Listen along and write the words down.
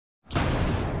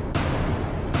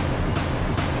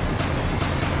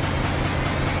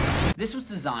This was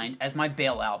designed as my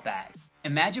bailout bag.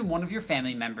 Imagine one of your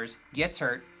family members gets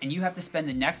hurt and you have to spend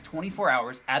the next 24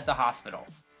 hours at the hospital.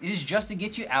 It is just to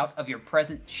get you out of your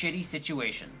present shitty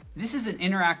situation. This is an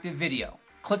interactive video.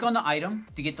 Click on the item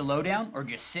to get the lowdown or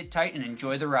just sit tight and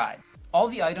enjoy the ride. All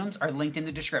the items are linked in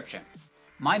the description.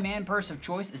 My man purse of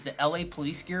choice is the LA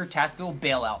Police Gear Tactical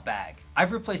Bailout Bag.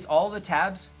 I've replaced all the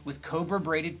tabs with Cobra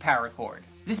braided paracord.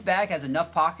 This bag has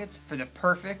enough pockets for the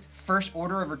perfect first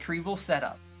order of retrieval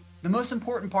setup. The most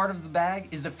important part of the bag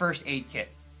is the first aid kit.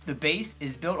 The base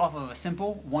is built off of a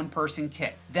simple one-person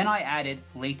kit. Then I added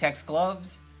latex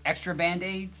gloves, extra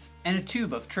band-aids, and a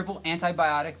tube of triple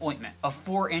antibiotic ointment, a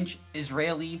 4-inch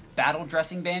Israeli battle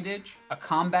dressing bandage, a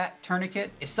combat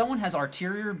tourniquet. If someone has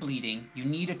arterial bleeding, you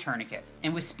need a tourniquet.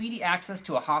 And with speedy access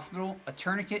to a hospital, a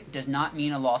tourniquet does not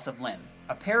mean a loss of limb.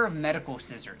 A pair of medical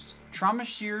scissors. Trauma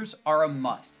shears are a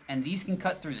must, and these can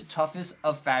cut through the toughest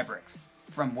of fabrics,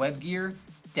 from web gear,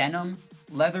 denim,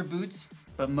 leather boots,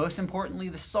 but most importantly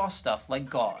the soft stuff like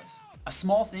gauze. A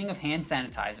small thing of hand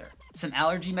sanitizer, some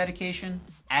allergy medication,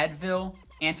 Advil,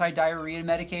 anti-diarrhea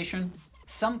medication,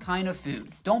 some kind of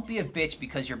food. Don't be a bitch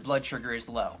because your blood sugar is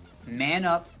low. Man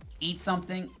up, eat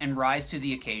something, and rise to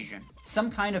the occasion. Some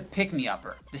kind of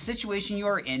pick-me-upper. The situation you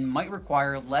are in might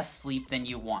require less sleep than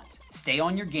you want. Stay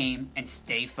on your game and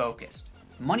stay focused.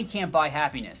 Money can't buy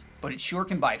happiness, but it sure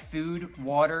can buy food,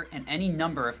 water, and any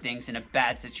number of things in a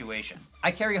bad situation.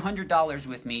 I carry $100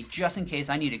 with me just in case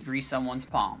I need to grease someone's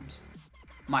palms.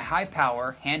 My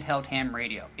high-power handheld ham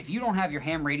radio. If you don't have your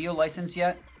ham radio license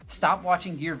yet, stop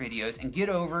watching gear videos and get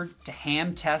over to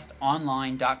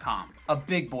hamtestonline.com. A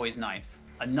big boy's knife.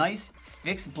 A nice,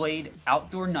 fixed blade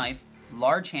outdoor knife,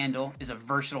 large handle, is a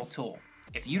versatile tool.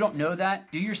 If you don't know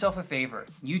that, do yourself a favor.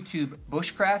 YouTube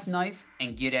bushcraft knife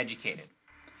and get educated.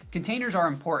 Containers are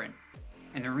important,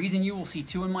 and the reason you will see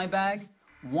two in my bag: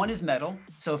 one is metal,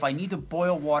 so if I need to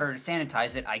boil water to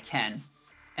sanitize it, I can,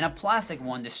 and a plastic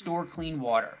one to store clean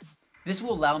water. This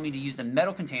will allow me to use the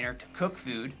metal container to cook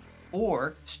food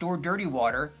or store dirty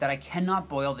water that I cannot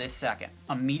boil this second.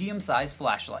 A medium-sized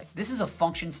flashlight. This is a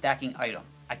function stacking item.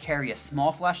 I carry a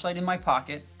small flashlight in my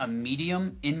pocket, a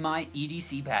medium in my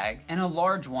EDC bag, and a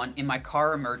large one in my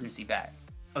car emergency bag.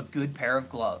 A good pair of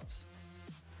gloves.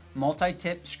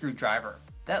 Multi-tip screwdriver.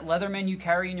 That Leatherman you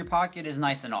carry in your pocket is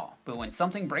nice and all, but when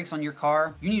something breaks on your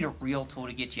car, you need a real tool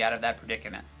to get you out of that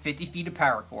predicament. 50 feet of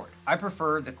paracord. I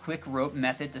prefer the quick rope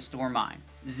method to store mine.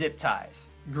 Zip ties.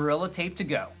 Gorilla tape to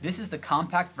go. This is the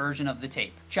compact version of the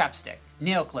tape. Chapstick.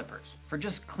 Nail clippers. For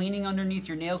just cleaning underneath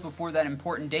your nails before that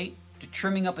important date, to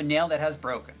trimming up a nail that has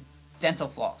broken. Dental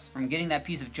floss. From getting that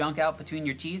piece of junk out between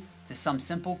your teeth to some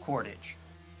simple cordage.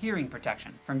 Hearing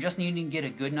protection, from just needing to get a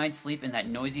good night's sleep in that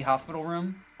noisy hospital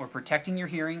room, or protecting your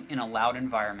hearing in a loud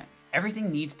environment.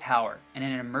 Everything needs power, and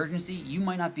in an emergency, you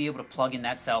might not be able to plug in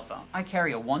that cell phone. I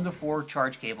carry a 1 to 4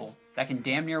 charge cable that can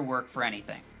damn near work for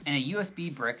anything, and a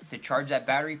USB brick to charge that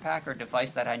battery pack or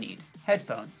device that I need.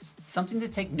 Headphones, something to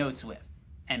take notes with,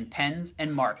 and pens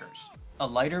and markers. A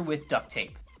lighter with duct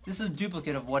tape. This is a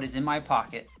duplicate of what is in my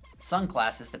pocket.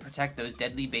 Sunglasses to protect those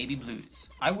deadly baby blues.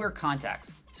 I wear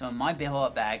contacts, so in my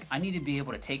bailout bag, I need to be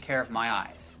able to take care of my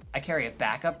eyes. I carry a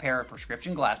backup pair of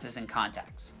prescription glasses and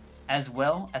contacts, as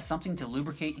well as something to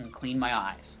lubricate and clean my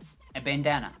eyes. A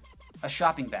bandana, a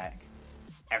shopping bag,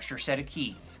 extra set of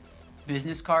keys,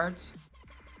 business cards,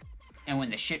 and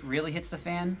when the shit really hits the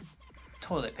fan,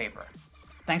 toilet paper.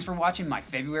 Thanks for watching my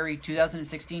February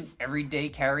 2016 Everyday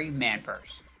Carry Man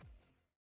Purse.